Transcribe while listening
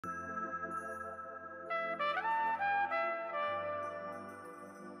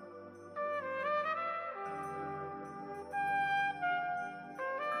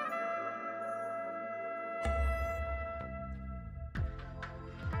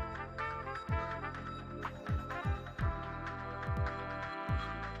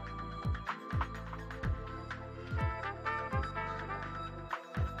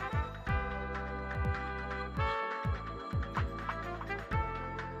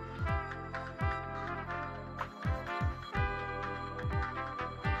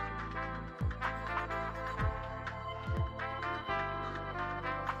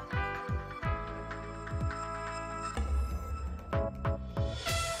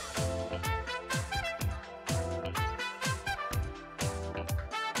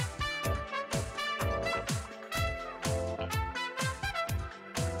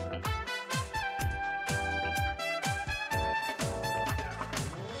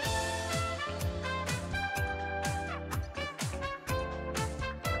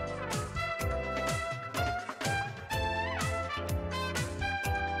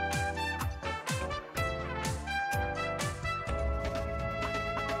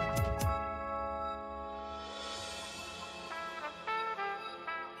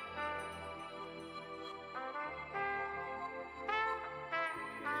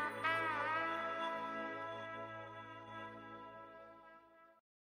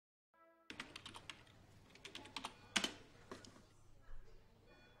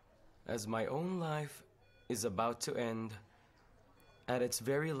as my own life is about to end, at its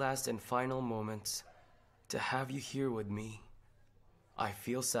very last and final moments, to have you here with me, I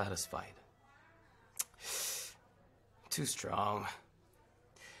feel satisfied. Too strong.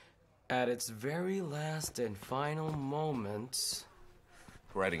 At its very last and final moments...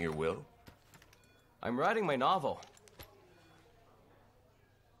 Writing your will? I'm writing my novel.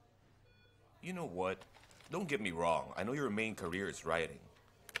 You know what? Don't get me wrong. I know your main career is writing.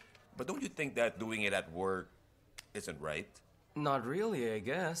 But don't you think that doing it at work isn't right? Not really, I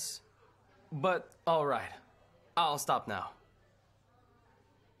guess. But, all right. I'll stop now.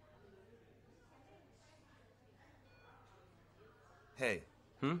 Hey.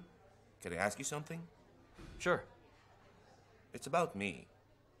 Can I ask you something? Sure. It's about me.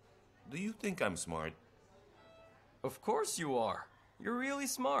 Do you think I'm smart? Of course you are. You're really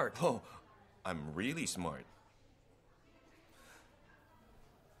smart. Oh, I'm really smart.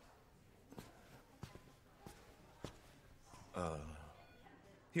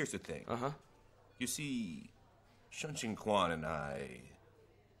 Here's the thing. You see, Qianqian and I,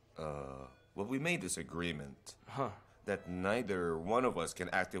 well, we made this agreement. That neither one of us can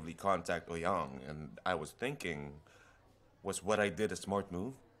actively contact Yang, and I was thinking, was what I did a smart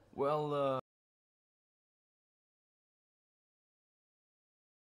move? Well,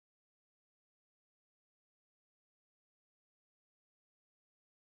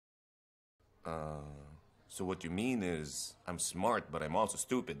 So what you mean is, I'm smart, but I'm also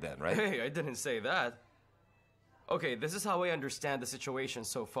stupid then, right? Hey, I didn't say that. Okay, this is how I understand the situation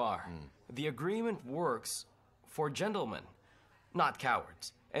so far. The agreement works for gentlemen, not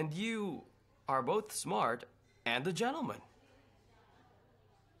cowards. And you are both smart and a gentleman.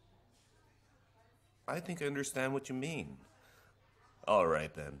 I think I understand what you mean. All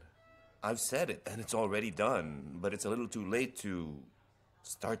right, then. I've said it, and it's already done, but it's a little too late to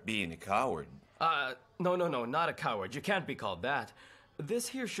start being a coward. No, not a coward. You can't be called that. This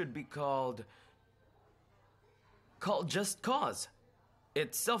here should be called just cause.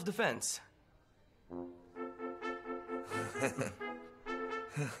 It's self-defense.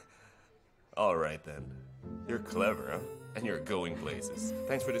 All right, then. You're clever, huh? And you're going places.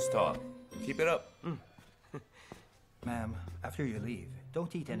 Thanks for this talk. Keep it up. Ma'am, after you leave,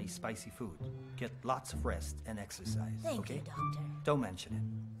 don't eat any spicy food. Get lots of rest and exercise, Thank you, Doctor. Don't mention it.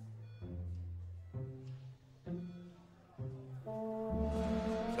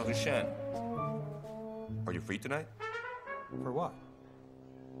 Dr. Shen, are you free tonight? For what?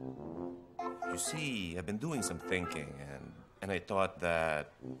 You see, I've been doing some thinking, and I thought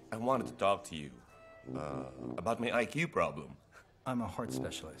that I wanted to talk to you about my IQ problem. I'm a heart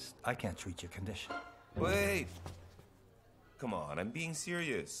specialist. I can't treat your condition. Wait! Come on, I'm being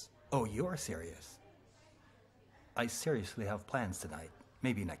serious. Oh, you're serious? I seriously have plans tonight.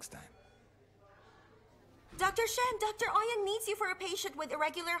 Maybe next time. Dr. Shen, Dr. Ouyang needs you for a patient with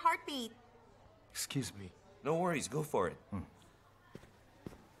irregular heartbeat. Excuse me. No worries, go for it.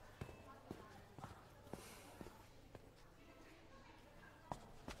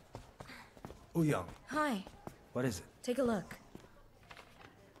 Ouyang, Hi. what is it? Take a look.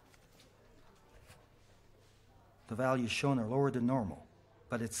 The values shown are lower than normal,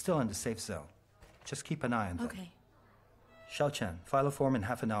 but it's still in the safe zone. Just keep an eye on them. Okay. Xiaoqian, file a form in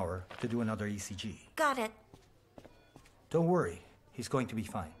half an hour to do another ECG. Got it. Don't worry, he's going to be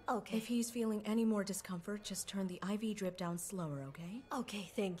fine. Okay. If he's feeling any more discomfort, just turn the IV drip down slower, okay?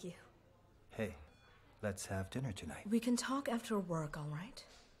 Okay, thank you. Hey, let's have dinner tonight. We can talk after work, all right?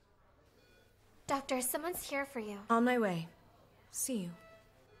 Doctor, someone's here for you. On my way. See you.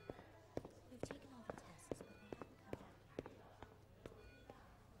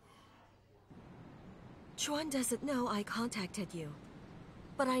 Chuan doesn't know I contacted you,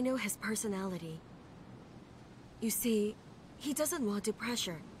 but I know his personality. You see, he doesn't want to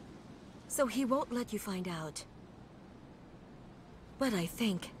pressure, so he won't let you find out. But I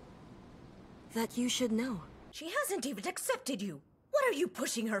think that you should know. She hasn't even accepted you. What are you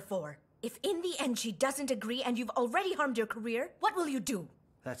pushing her for? If in the end she doesn't agree and you've already harmed your career, what will you do?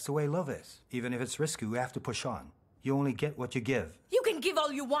 That's the way love is. Even if it's risky, we have to push on. You only get what you give. You can give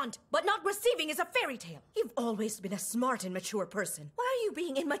all you want, but not receiving is a fairy tale. You've always been a smart and mature person. Why are you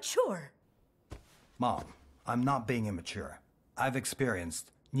being immature? Mom, I'm not being immature. I've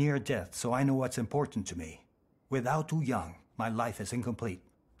experienced near death, so I know what's important to me. Without Yang, my life is incomplete.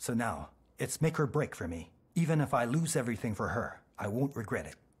 So now, it's make or break for me. Even if I lose everything for her, I won't regret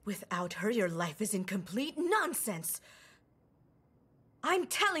it. Without her, your life is incomplete nonsense. I'm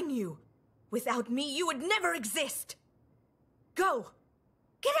telling you, without me, you would never exist. Go!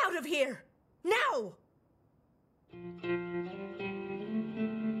 Get out of here! Now!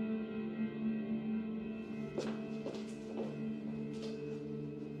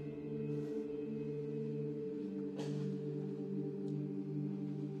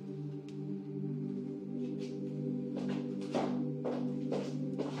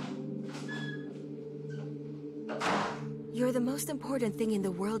 You're the most important thing in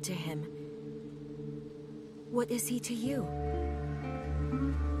the world to him. What is he to you?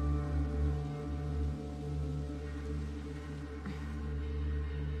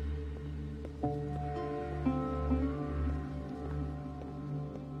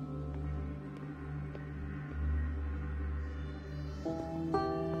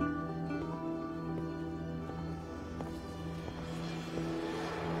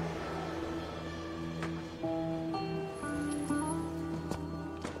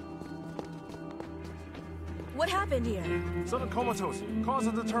 What happened here? Sudden comatose. Cause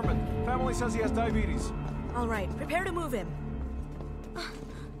undetermined. Family says he has diabetes. All right, prepare to move him.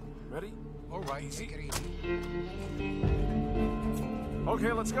 Ready? All right, easy.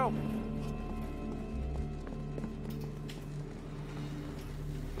 Okay, let's go.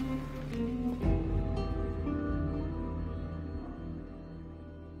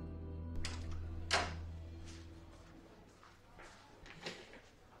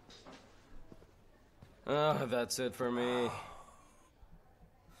 Oh, that's it for me.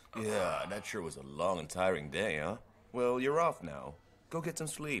 Yeah, that sure was a long and tiring day, huh? Well, you're off now. Go get some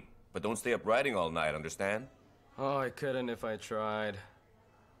sleep. But don't stay up writing all night, understand? Oh, I couldn't if I tried.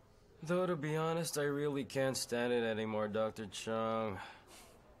 Though, to be honest, I really can't stand it anymore, Dr. Chung.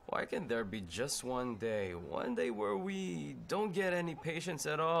 Why can't there be just one day where we don't get any patients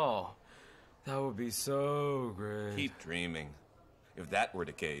at all? That would be so great. Keep dreaming. If that were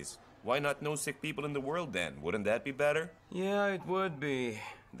the case, why not no sick people in the world then? Wouldn't that be better? Yeah, it would be.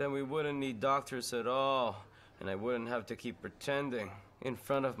 Then we wouldn't need doctors at all. And I wouldn't have to keep pretending in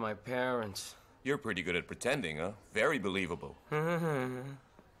front of my parents. You're pretty good at pretending, huh? Very believable.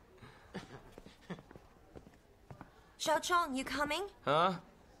 Xiaochong, you coming? Huh?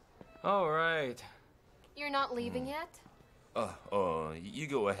 Oh, right. You're not leaving yet? You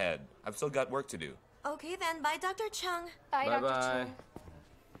go ahead. I've still got work to do. Okay then, bye Dr. Chung. Bye, Dr. Bye-bye. Chung.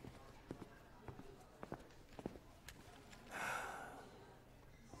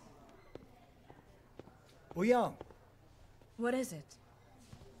 Yang, What is it?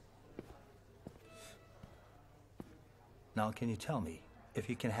 now can you tell me if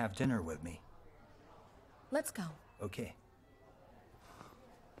you can have dinner with me? Let's go. Okay.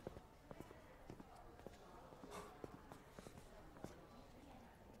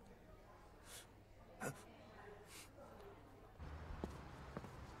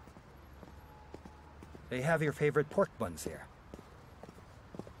 They have your favorite pork buns here.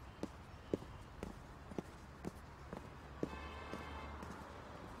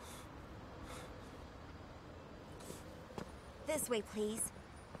 This way, please.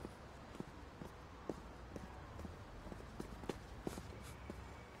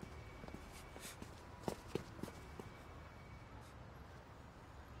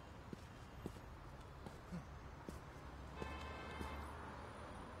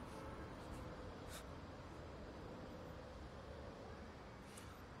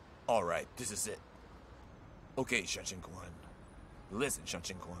 All right, this is it. Okay, Qianqian. Listen,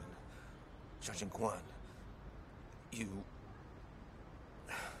 Qianqian. Qianqian, you...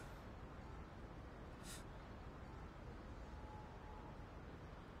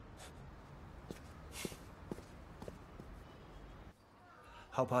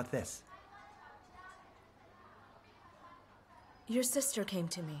 How about this? Your sister came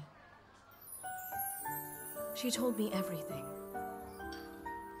to me. She told me everything.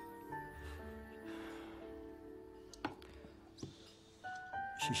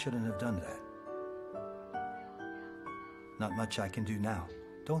 She shouldn't have done that. Not much I can do now.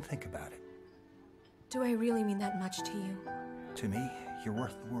 Don't think about it. Do I really mean that much to you? To me, you're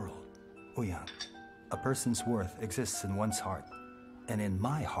worth the world. Yang, a person's worth exists in one's heart. And in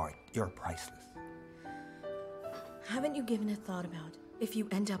my heart, you're priceless. Haven't you given a thought about if you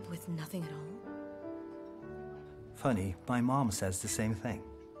end up with nothing at all? Funny, my mom says the same thing.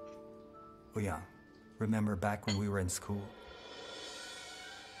 Yang, remember back when we were in school?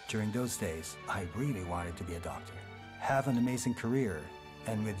 During those days, I really wanted to be a doctor, have an amazing career,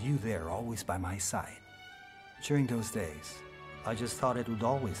 and with you there always by my side. During those days, I just thought it would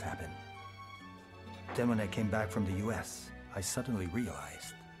always happen. Then when I came back from the US, I suddenly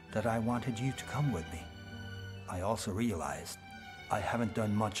realized that I wanted you to come with me. I also realized I haven't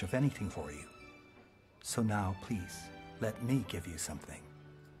done much of anything for you. So now, please, let me give you something.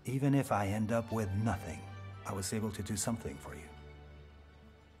 Even if I end up with nothing, I was able to do something for you.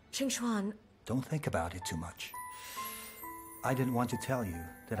 Qingxuan, Don't think about it too much. I didn't want to tell you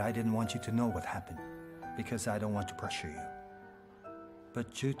that I didn't want you to know what happened, because I don't want to pressure you.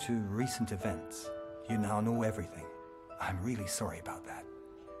 But due to recent events, you now know everything. I'm really sorry about that.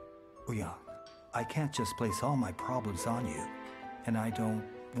 Yang, I can't just place all my problems on you, and I don't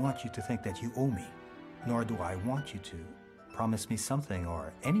want you to think that you owe me, nor do I want you to promise me something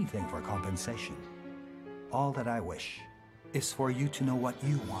or anything for compensation. All that I wish is for you to know what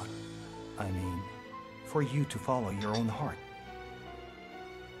you want. I mean, for you to follow your own heart.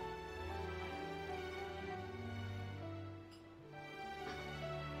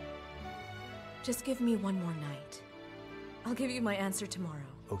 Just give me one more night. I'll give you my answer tomorrow.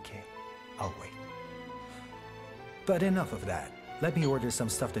 Okay, I'll wait. But enough of that. Let me order some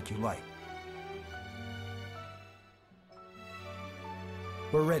stuff that you like.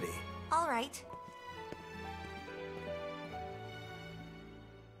 We're ready. All right.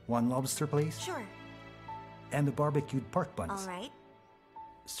 One lobster, please? Sure. And the barbecued pork buns. All right.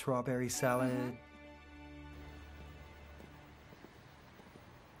 Strawberry salad.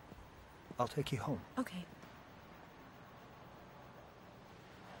 I'll take you home. Okay.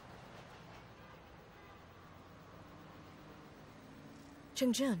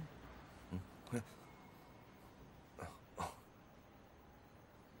 Zheng.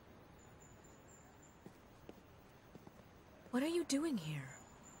 What are you doing here?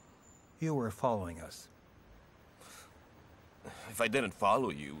 You were following us. If I didn't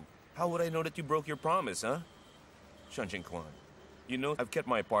follow you, how would I know that you broke your promise, huh? Shuzhen, you know I've kept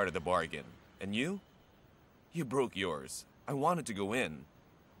my part of the bargain. And you? You broke yours. I wanted to go in,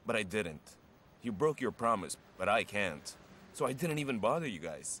 but I didn't. You broke your promise, but I can't. So I didn't even bother you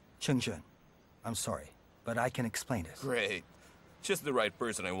guys. Qianqian, I'm sorry, but I can explain it. Great. Just the right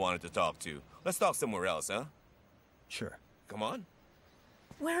person I wanted to talk to. Let's talk somewhere else, huh? Sure. Come on.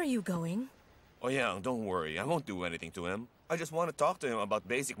 Where are you going? Oh, yeah, don't worry. I won't do anything to him. I just want to talk to him about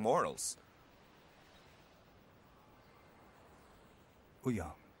basic morals.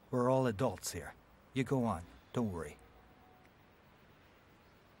 Yang, we're all adults here. You go on. Don't worry.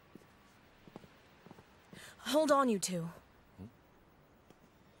 Hold on, you two.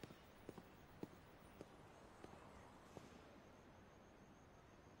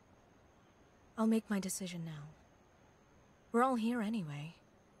 I'll make my decision now. We're all here anyway.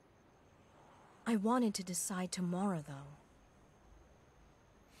 I wanted to decide tomorrow, though.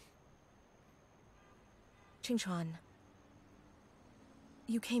 Qingchuan,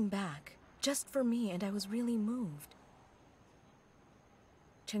 you came back just for me, and I was really moved.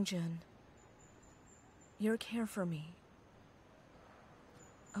 Zheng, your care for me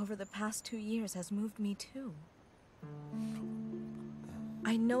over the past 2 years has moved me too.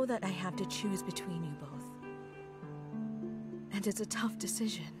 I know that I have to choose between you both. And it's a tough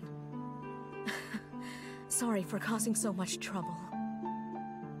decision. Sorry for causing so much trouble.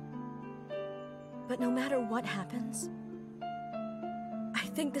 But no matter what happens, I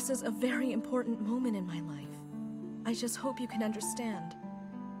think this is a very important moment in my life. I just hope you can understand.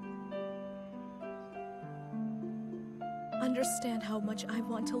 Understand how much I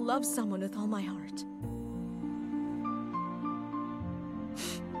want to love someone with all my heart.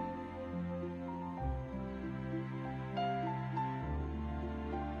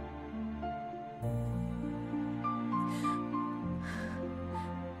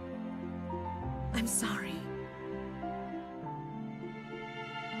 I'm sorry.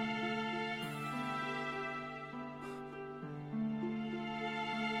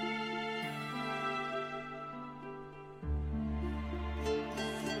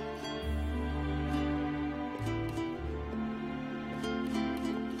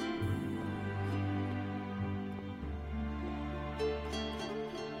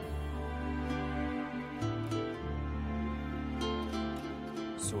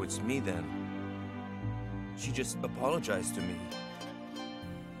 So it's me then. She just apologized to me.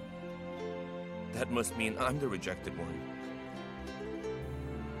 That must mean I'm the rejected one.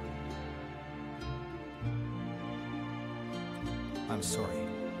 I'm sorry.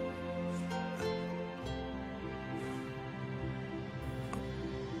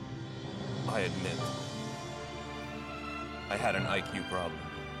 I admit, I had an IQ problem.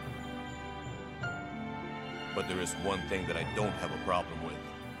 But there is one thing that I don't have a problem with.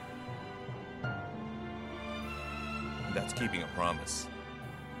 That's keeping a promise.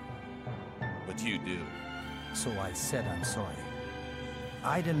 But you do. So I said I'm sorry.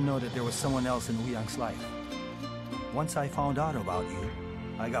 I didn't know that there was someone else in Yang's life. Once I found out about you,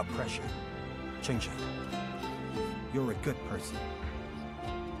 I got pressure. Qianqian, you're a good person.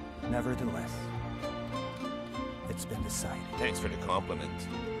 Nevertheless, it's been decided. Thanks for the compliment.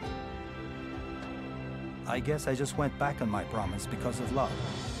 I guess I just went back on my promise because of love.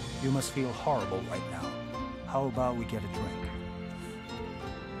 You must feel horrible right now. How about we get a drink?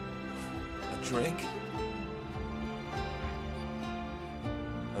 A drink?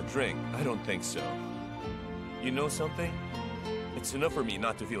 A drink? I don't think so. You know something? It's enough for me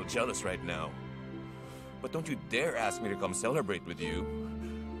not to feel jealous right now. But don't you dare ask me to come celebrate with you.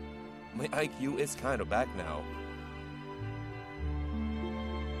 My IQ is kind of back now.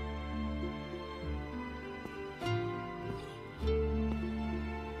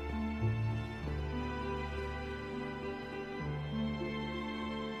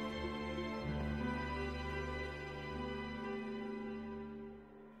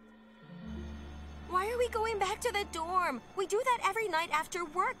 Why are we going back to the dorm? We do that every night after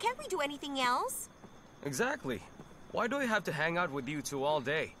work. Can't we do anything else? Exactly. Why do I have to hang out with you two all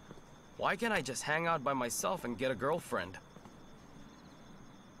day? Why can't I just hang out by myself and get a girlfriend?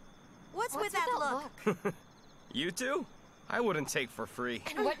 What's with that look? You two? I wouldn't take for free.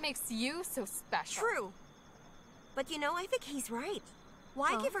 And what makes you so special? True. But you know, I think he's right.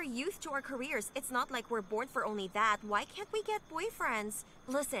 Why give our youth to our careers? It's not like we're born for only that. Why can't we get boyfriends?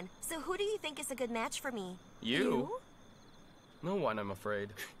 Listen, so who do you think is a good match for me? You? No one, I'm afraid.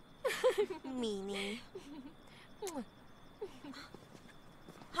 Meanie.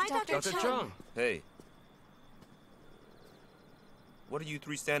 Hi, Dr. Dr. Zhang. Hey. What are you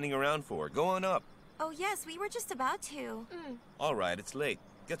three standing around for? Go on up. Oh, yes, we were just about to. All right, it's late.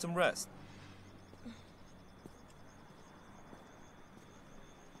 Get some rest.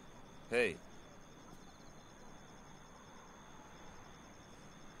 Hey.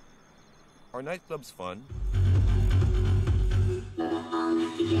 Are nightclubs fun?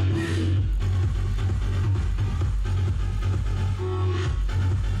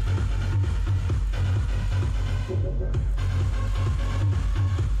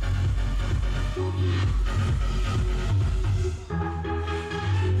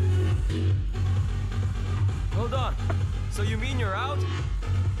 Hold on. So you mean you're out?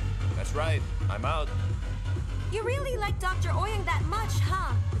 That's right. I'm out. You really like Dr. Ouyang that much,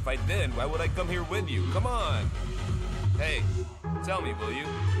 huh? If I did, why would I come here with you? Come on. Hey, tell me, will you?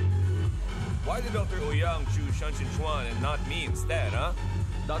 Why did Dr. Ouyang choose Qianqian and not me instead, huh?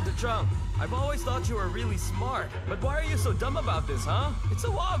 Dr. Zhang, I've always thought you were really smart. But why are you so dumb about this, huh? It's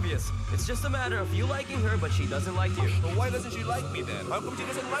so obvious. It's just a matter of you liking her, but she doesn't like you. But why doesn't she like me then? How come she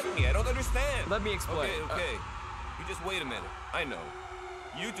doesn't like me? I don't understand. Let me explain. Okay. You just wait a minute. I know.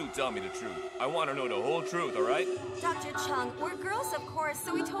 You two tell me the truth. I want to know the whole truth, all right? Dr. Chung, we're girls, of course,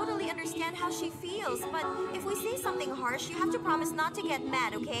 so we totally understand how she feels. But if we say something harsh, you have to promise not to get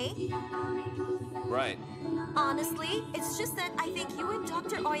mad, okay? Right. Honestly, it's just that I think you and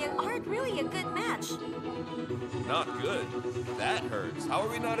Dr. Ouyang aren't really a good match. Not good? That hurts. How are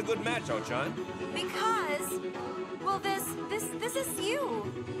we not a good match, Ao-chan? Because, well, this is you.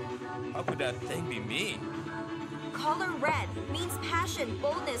 How could that thing be me? Color red means passion,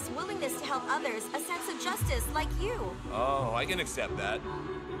 boldness, willingness to help others, a sense of justice, like you. Oh, I can accept that.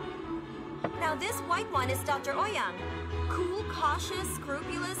 Now this white one is Dr. Ouyang. Cool, cautious,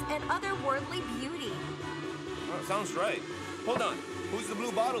 scrupulous, and otherworldly beauty. Oh, sounds right. Hold on. Who's the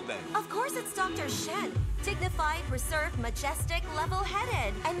blue bottle then? Of course it's Dr. Shen. Dignified, reserved, majestic,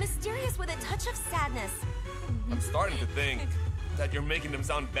 level-headed, and mysterious with a touch of sadness. I'm starting to think that you're making them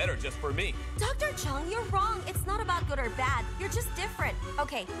sound better just for me. Dr. Chung, you're wrong. It's not about good or bad. You're just different.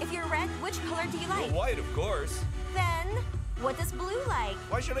 Okay, if you're red, which color do you like? Well, white, of course. Then, what does blue like?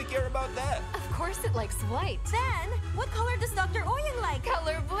 Why should I care about that? Of course it likes white. Then, what color does Dr. Ouyang like?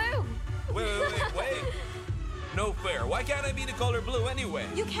 Color blue. Wait. No fair. Why can't I be the color blue anyway?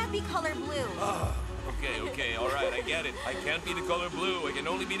 You can't be color blue. Okay, all right, I get it. I can't be the color blue. I can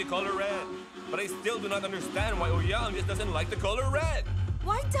only be the color red. But I still do not understand why Ouyang just doesn't like the color red.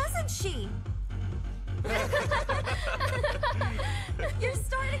 Why doesn't she? You're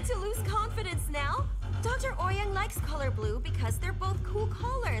starting to lose confidence now. Dr. Ouyang likes color blue because they're both cool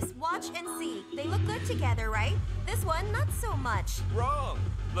colors. Watch and see. They look good together, right? This one, not so much. Wrong.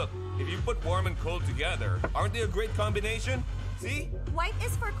 Look, if you put warm and cold together, aren't they a great combination? See? White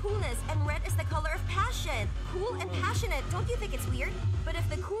is for coolness, and red is the color of passion. Cool and passionate, don't you think it's weird? But if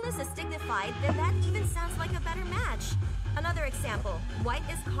the coolness is dignified, then that even sounds like a better match. Another example. White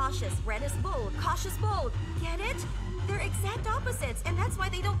is cautious, red is bold. Cautious, bold. Get it? They're exact opposites, and that's why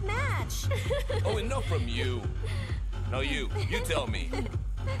they don't match. Oh, enough from you. No, you tell me.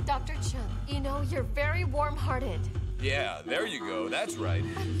 Dr. Chung, you know, you're very warm-hearted. Yeah, there you go. That's right.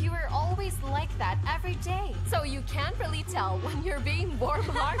 But you are always like that every day. So you can't really tell when you're being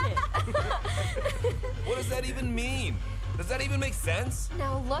warm-hearted. What does that even mean? Does that even make sense?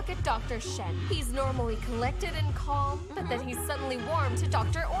 Now look at Dr. Shen. He's normally collected and calm, but then he's suddenly warm to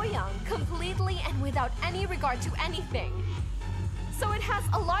Dr. Ouyang, completely and without any regard to anything. So it has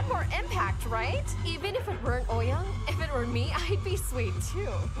a lot more impact, right? Even if it weren't Ouyang, if it were me, I'd be sweet too.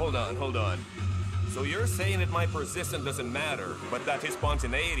 Hold on. So you're saying that my persistence doesn't matter, but that his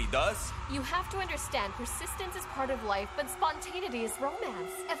spontaneity does? You have to understand, persistence is part of life, but spontaneity is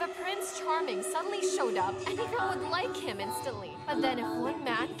romance. If a Prince Charming suddenly showed up, anyone would like him instantly. But then if one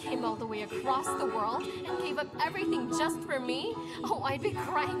man came all the way across the world and gave up everything just for me, oh, I'd be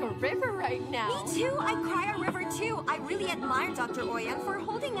crying a river right now. Me too, I'd cry a river too. I really admire Dr. Ouyang for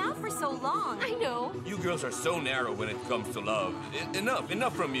holding out for so long. I know. You girls are so narrow when it comes to love.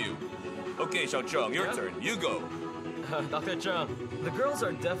 Enough from you. Okay, Xiaocheng, your turn. You go. Dr. Zhang, the girls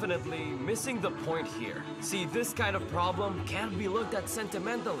are definitely missing the point here. See, this kind of problem can't be looked at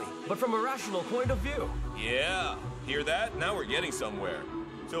sentimentally, but from a rational point of view. Yeah, hear that? Now we're getting somewhere.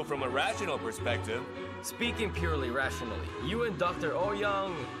 So from a rational perspective... Speaking purely rationally, you and Dr.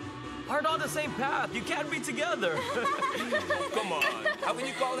 Ouyang aren't on the same path. You can't be together. Oh, come on. How can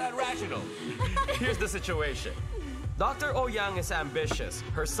you call that rational? Here's the situation. Dr. Ouyang is ambitious.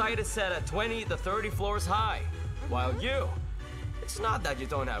 Her sight is set at 20 to 30 floors high. While you, it's not that you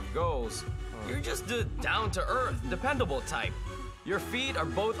don't have goals. You're just the down-to-earth, dependable type. Your feet are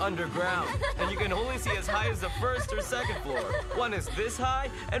both underground, and you can only see as high as the first or second floor. One is this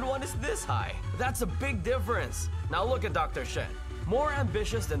high, and one is this high. That's a big difference. Now look at Dr. Shen. More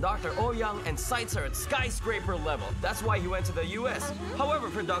ambitious than Dr. Ouyang, and sights are at skyscraper level. That's why he went to the US. However,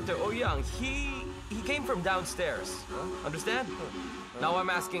 for Dr. Ouyang, he came from downstairs. Understand? Now I'm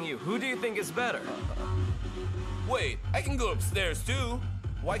asking you, who do you think is better? Wait, I can go upstairs too.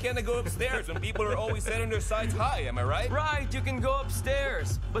 Why can't I go upstairs when people are always setting their sights high, am I right? Right, you can go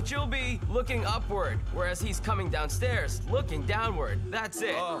upstairs, but you'll be looking upward, whereas he's coming downstairs, looking downward. That's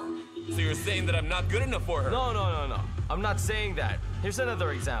it. Oh, so you're saying that I'm not good enough for her? No. I'm not saying that. Here's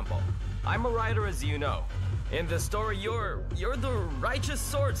another example. I'm a writer, as you know. In the story, you're the righteous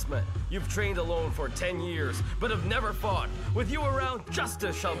swordsman. You've trained alone for 10 years, but have never fought. With you around,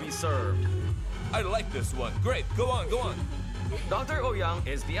 justice shall be served. I like this one. Great, go on. Dr. Ouyang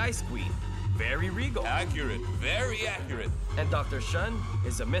is the Ice Queen. Very regal. Accurate, very accurate. And Dr. Shen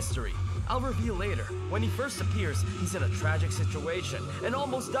is a mystery. I'll reveal later. When he first appears, he's in a tragic situation and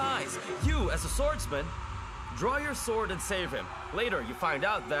almost dies. You, as a swordsman, draw your sword and save him. Later, you find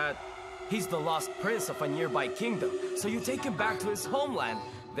out that he's the lost prince of a nearby kingdom. So you take him back to his homeland.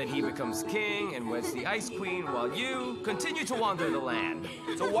 Then he becomes king and weds the Ice Queen while you continue to wander the land.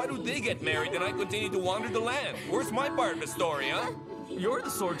 So why do they get married and I continue to wander the land? Where's my part of the story, huh? You're the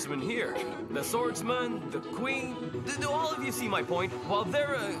swordsman here. The swordsman, the queen. Do all of you see my point? Well,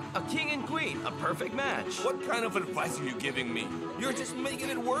 they're a king and queen. A perfect match. What kind of advice are you giving me? You're just making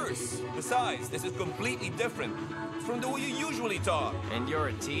it worse. Besides, this is completely different from the way you usually talk. And you're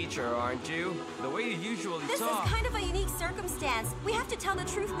a teacher, aren't you? The way you usually This talk. is kind of a unique circumstance. We have to tell the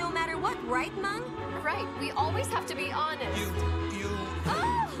truth no matter what, right, Meng? Right, we always have to be honest. You...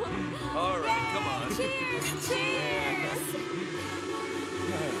 Oh! All right, come on. Cheers! Cheers!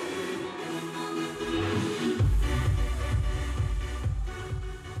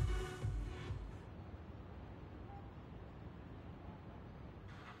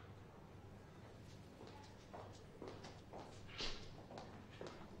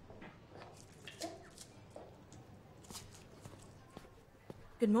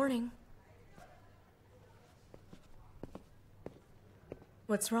 Good morning.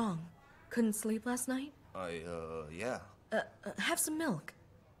 What's wrong? Couldn't sleep last night? Yeah. Have some milk.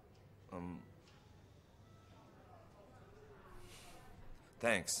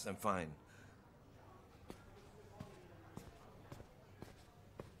 Thanks, I'm fine.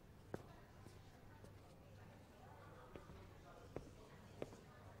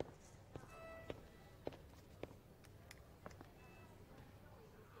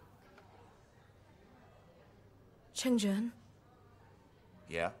 Chengzhen,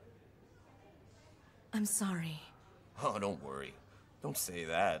 Yeah? I'm sorry. Oh, don't worry. Don't say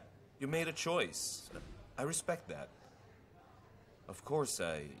that. You made a choice. I respect that. Of course,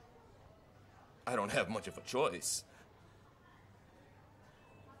 I don't have much of a choice.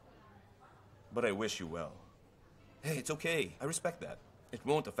 But I wish you well. Hey, it's okay. I respect that. It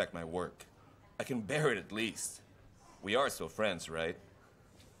won't affect my work. I can bear it at least. We are still friends, right?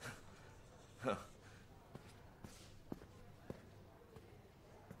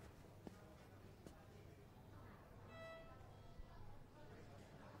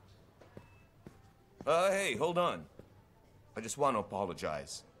 Hey, hold on. I just want to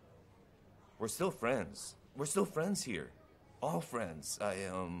apologize. We're still friends. We're still friends here. All friends. I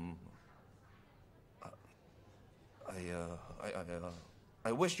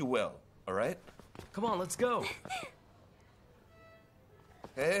wish you well, all right? Come on, let's go.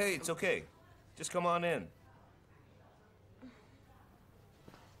 Hey, it's okay. Just come on in.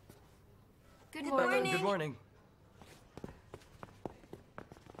 Good morning. Good morning.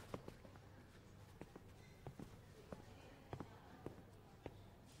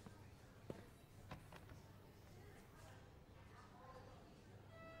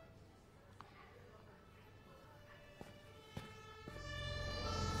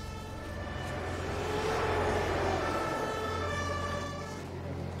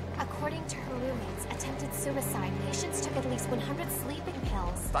 According to her roommates, attempted suicide. Patients took at least 100 sleeping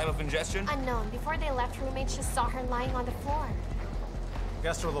pills. Time of ingestion? Unknown. Before they left, roommates just saw her lying on the floor.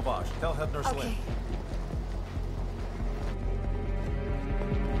 Gastro lavage. Tell head nurse Lynn. Okay.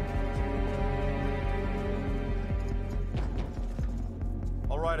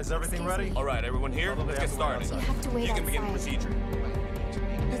 All right, is everything Excuse ready? me. All right, everyone here? Probably Let's get have to wait started. You have to wait You can begin the outside.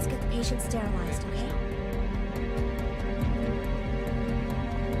 procedure. Let's get the patient sterilized, okay?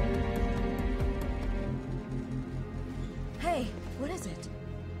 Hey, what is it?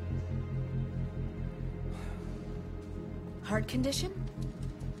 Heart condition?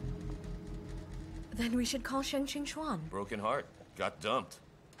 Then we should call Sheng Xuan. Broken heart. Got dumped.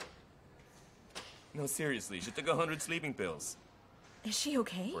 No, seriously, she took 100 sleeping pills. Is she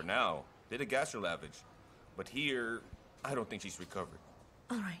okay? For now, did a gastro lavage. But here, I don't think she's recovered.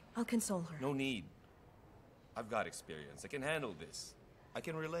 All right, I'll console her. No need. I've got experience. I can handle this. I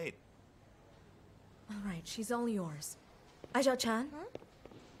can relate. All right, she's all yours. Zhao Chan,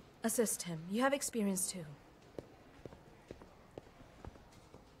 assist him. You have experience too.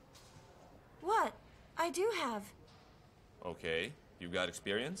 What? I do have. Okay, you've got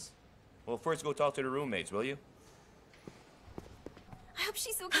experience? Well, first go talk to the roommates, will you? I hope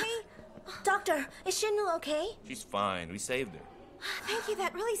she's okay. Doctor, is Shinnu okay? She's fine. We saved her. Thank you,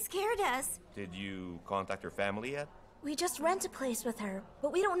 that really scared us. Did you contact her family yet? We just rent a place with her,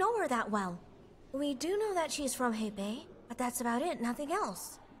 but we don't know her that well. We do know that she's from Hebei, but that's about it, nothing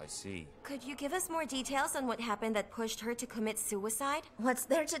else. I see. Could you give us more details on what happened that pushed her to commit suicide? What's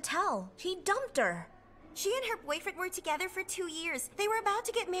there to tell? He dumped her. She and her boyfriend were together for 2 years. They were about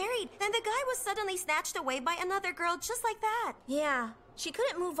to get married. Then the guy was suddenly snatched away by another girl just like that. Yeah, she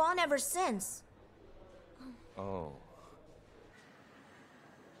couldn't move on ever since. Oh.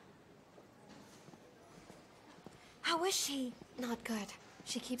 How is she? Not good.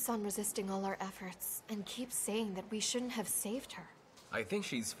 She keeps on resisting all our efforts and keeps saying that we shouldn't have saved her. I think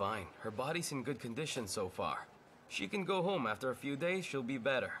she's fine. Her body's in good condition so far. She can go home. After a few days, she'll be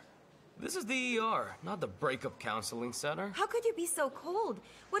better. This is the ER, not the breakup counseling center. How could you be so cold?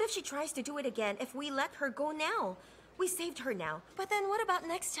 What if she tries to do it again if we let her go now? We saved her now, but then what about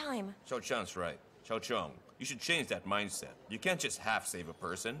next time? Xiao Chan's right. Xiao Chong, you should change that mindset. You can't just half save a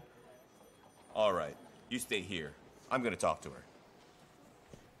person. All right, you stay here. I'm gonna talk to her.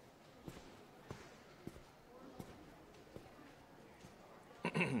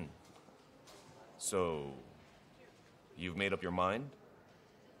 So, you've made up your mind?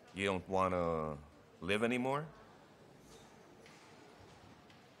 You don't wanna live anymore?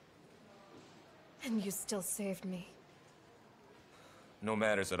 And you still saved me. No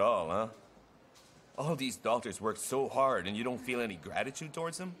matters at all, huh? All these doctors work so hard and you don't feel any gratitude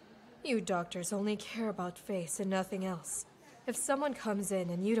towards them? You doctors only care about face and nothing else. If someone comes in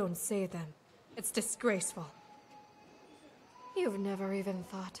and you don't save them, it's disgraceful. You've never even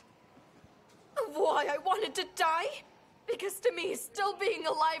thought. Of why I wanted to die? Because to me, still being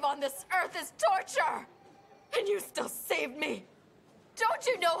alive on this earth is torture! And you still saved me! Don't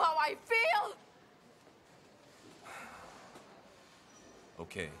you know how I feel?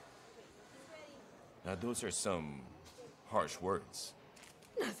 Okay. Now those are some harsh words.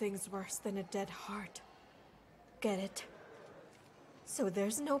 Nothing's worse than a dead heart. Get it? So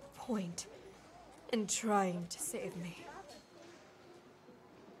there's no point in trying to save me.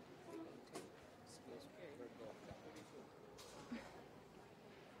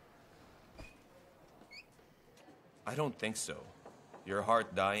 I don't think so. Your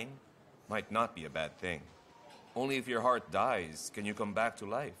heart dying might not be a bad thing. Only if your heart dies can you come back to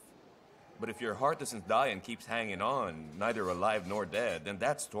life. But if your heart doesn't die and keeps hanging on, neither alive nor dead, then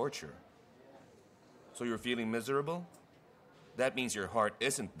that's torture. So you're feeling miserable? That means your heart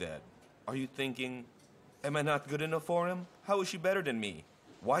isn't dead. Are you thinking, am I not good enough for him? How is she better than me?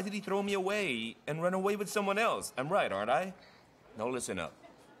 Why did he throw me away and run away with someone else? I'm right, aren't I? Now listen up.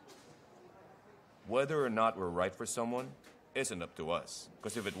 Whether or not we're right for someone isn't up to us.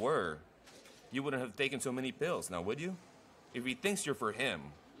 Because if it were, you wouldn't have taken so many pills, now would you? If he thinks you're for him,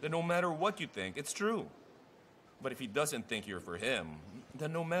 then no matter what you think, it's true. But if he doesn't think you're for him,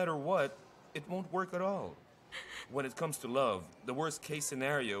 then no matter what, it won't work at all. When it comes to love, the worst case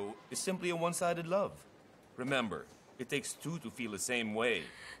scenario is simply a one-sided love. Remember, it takes two to feel the same way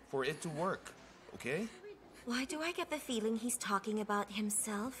for it to work, okay? Why do I get the feeling he's talking about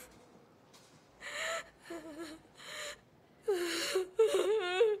himself?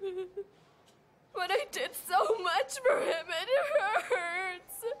 But I did so much for him, it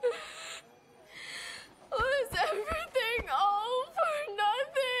hurts. Was everything all for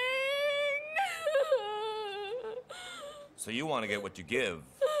nothing? So you want to get what you give,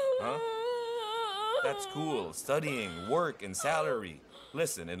 huh? That's cool. Studying, work, and salary.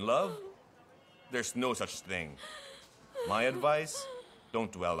 Listen, in love, there's no such thing. My advice,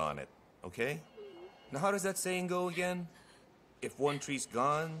 don't dwell on it, okay? Now, how does that saying go again? If one tree's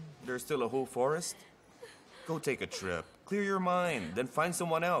gone, there's still a whole forest? Go take a trip, clear your mind, then find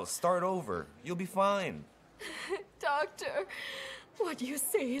someone else, start over. You'll be fine. Doctor, what you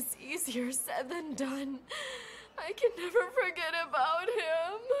say is easier said than done. I can never forget about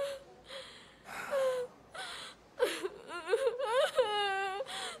him.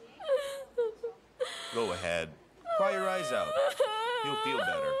 Go ahead. Cry your eyes out. You'll feel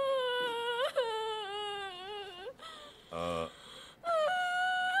better.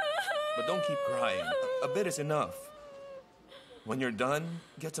 But don't keep crying. A bit is enough. When you're done,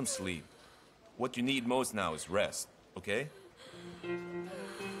 get some sleep. What you need most now is rest, okay?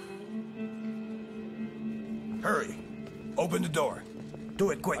 Hurry. Open the door.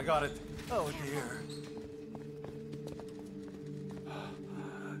 Do it quick. I got it. Oh, dear.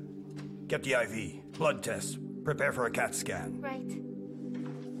 Get the IV. Blood test. Prepare for a CAT scan. Right.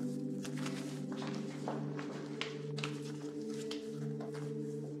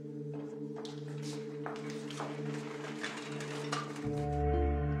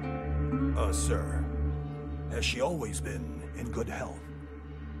 Sir, has she always been in good health?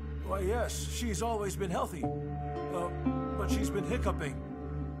 Why, yes, she's always been healthy. But she's been hiccuping,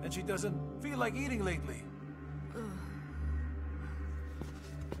 and she doesn't feel like eating lately.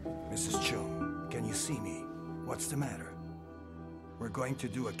 Mrs. Chung, can you see me? What's the matter? We're going to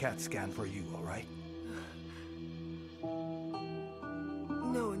do a CAT scan for you, all right?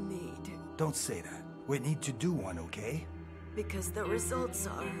 No need, Don't say that. We need to do one, okay? because the results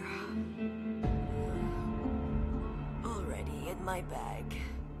are already in my bag.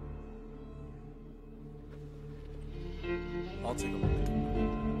 I'll take a look.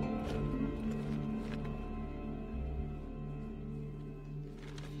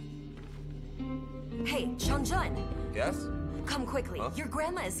 Hey, Shuzhen, Yes? come quickly. Huh? Your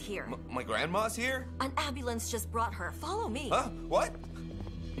grandma is here. My grandma's here? An ambulance just brought her. Follow me. Huh? What?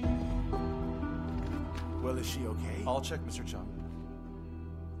 Well, is she okay? I'll check, Mr. Jiang.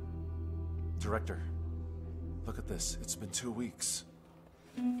 Director, look at this. It's been 2 weeks.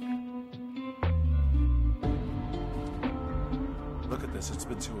 Look at this. It's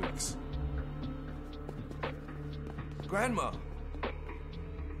been 2 weeks. Grandma!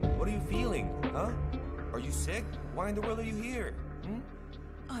 What are you feeling, huh? Are you sick? Why in the world are you here? Hmm?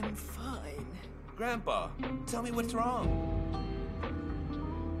 I'm fine. Grandpa, tell me what's wrong.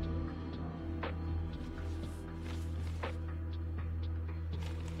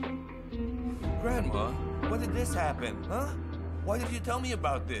 Grandma, when did this happen, huh? Why did you tell me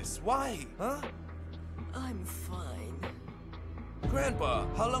about this? Why, huh? I'm fine. Grandpa,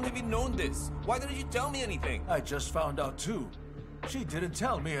 how long have you known this? Why didn't you tell me anything? I just found out too. She didn't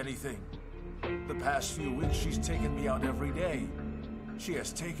tell me anything. The past few weeks, she's taken me out every day. She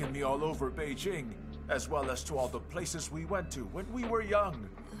has taken me all over Beijing, as well as to all the places we went to when we were young.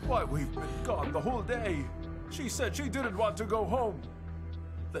 Why, we've been gone the whole day. She said she didn't want to go home.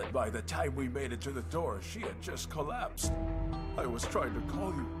 Then by the time we made it to the door, she had just collapsed. I was trying to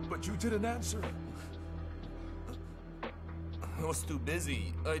call you, but you didn't answer. I was too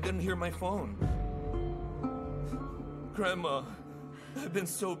busy. I didn't hear my phone. Grandma, I've been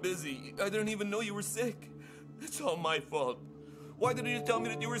so busy. I didn't even know you were sick. It's all my fault. Why didn't you tell me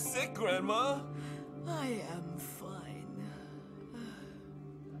that you were sick, Grandma? I am fine.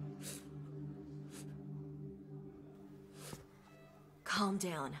 Calm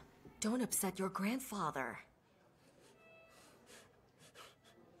down. Don't upset your grandfather.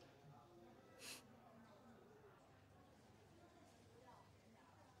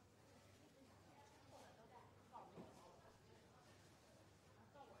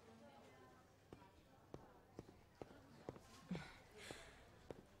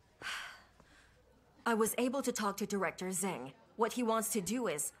 I was able to talk to Director Zheng. What he wants to do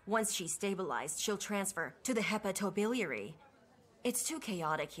is, once she's stabilized, she'll transfer to the hepatobiliary. It's too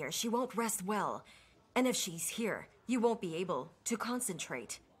chaotic here. She won't rest well. And if she's here, you won't be able to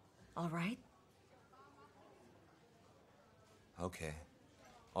concentrate. All right? Okay.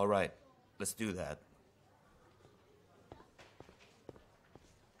 All right. Let's do that.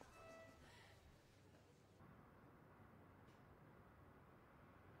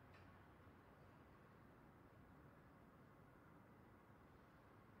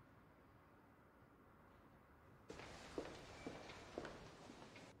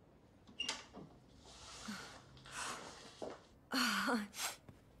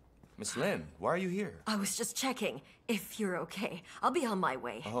 Miss Lin, why are you here? I was just checking if you're okay. I'll be on my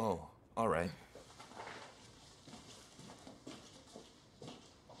way. Oh, all right.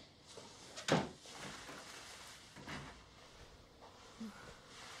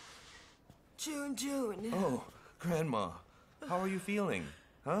 June. Oh, Grandma, how are you feeling?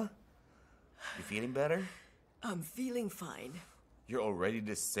 Huh? You feeling better? I'm feeling fine. You're already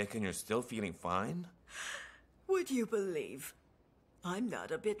this sick and you're still feeling fine? Would you believe I'm not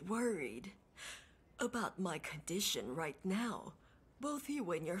a bit worried about my condition right now? Both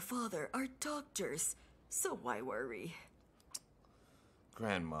you and your father are doctors, so why worry?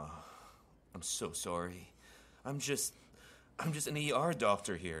 Grandma, I'm so sorry. I'm just an ER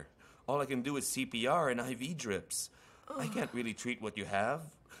doctor here. All I can do is CPR and IV drips. I can't really treat what you have.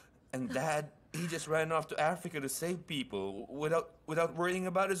 And Dad, he just ran off to Africa to save people without worrying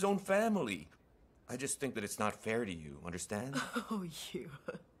about his own family. I just think that it's not fair to you, understand? Oh,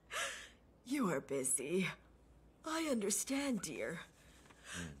 you are busy. I understand, dear.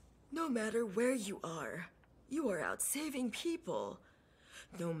 No matter where you are out saving people.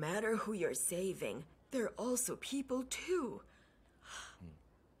 No matter who you're saving, they're also people too.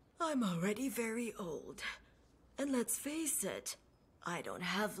 I'm already very old. And let's face it, I don't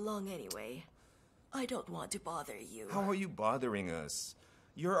have long anyway. I don't want to bother you. How are you bothering us?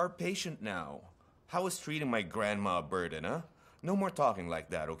 You're our patient now. How is treating my grandma a burden, huh? No more talking like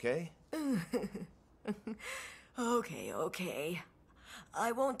that, okay? Okay.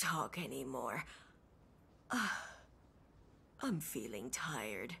 I won't talk anymore. I'm feeling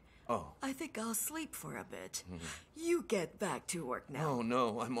tired. Oh. I think I'll sleep for a bit. You get back to work now.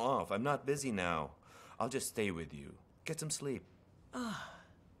 No, I'm off. I'm not busy now. I'll just stay with you. Get some sleep.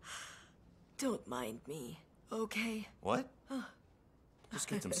 Don't mind me, okay? What? Just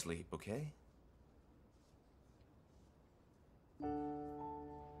get some sleep, okay?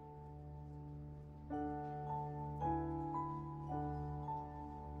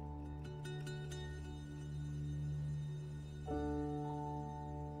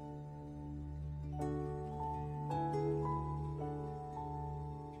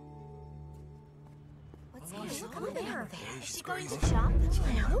 Is she going to jump?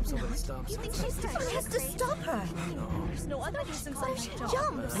 I hope not. You think she has to stop her? There's no other reason why she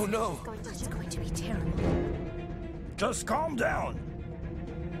jumps. Oh no! It's going to be terrible. Just calm down.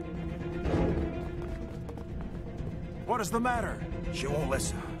 What is the matter? She won't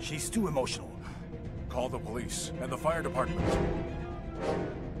listen. She's too emotional. Call the police and the fire department.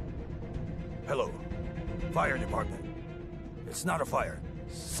 Hello. Fire department. It's not a fire.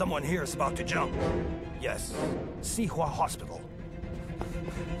 Someone here is about to jump. Yes. Sihua Hospital.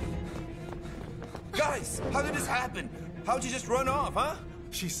 Guys, how did this happen? How'd you just run off, huh?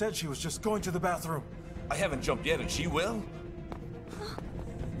 She said she was just going to the bathroom. I haven't jumped yet and she will?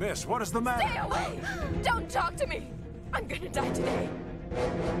 Miss, what is the matter? Stay away! Don't talk to me! I'm gonna die today.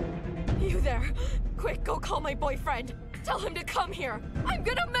 You there. Quick, go call my boyfriend. Tell him to come here. I'm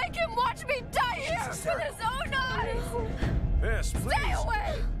gonna make him watch me die here with his own eyes! Miss, please! Stay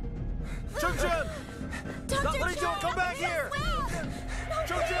away! Qianqian! Dr. Zhou, come back here!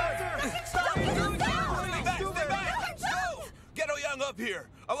 Qianqian! Stop! Stay back! Zhou! Get Young up here!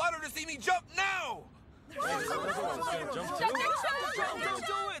 I want her to see me jump now! Don't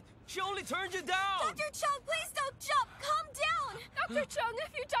do it! She only turned you down! Dr. Chung, please don't jump! Calm down! Dr. Chung,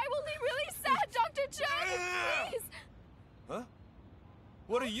 if you die, we'll be really sad, Dr. Chung! Please! Huh?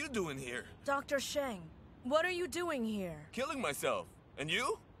 What are you doing here? Dr. Sheng, what are you doing here? Killing myself. And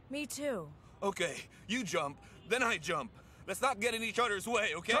you? Me too. Okay, you jump, then I jump. Let's not get in each other's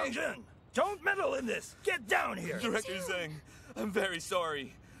way, okay? Tongjiang, don't meddle in this. Get down here. Director Zheng, I'm very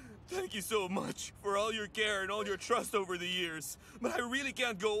sorry. Thank you so much for all your care and all your trust over the years. But I really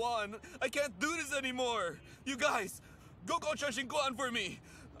can't go on. I can't do this anymore. You guys, go call Qianqian for me.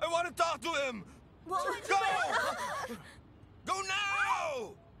 I want to talk to him. Go! Go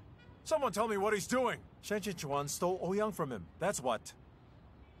now! Someone tell me what he's doing. Qianqian stole Ouyang from him. That's what.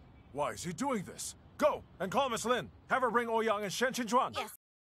 Why is he doing this? Go and call Miss Lin. Have her bring Ouyang and Qianqian. Yes.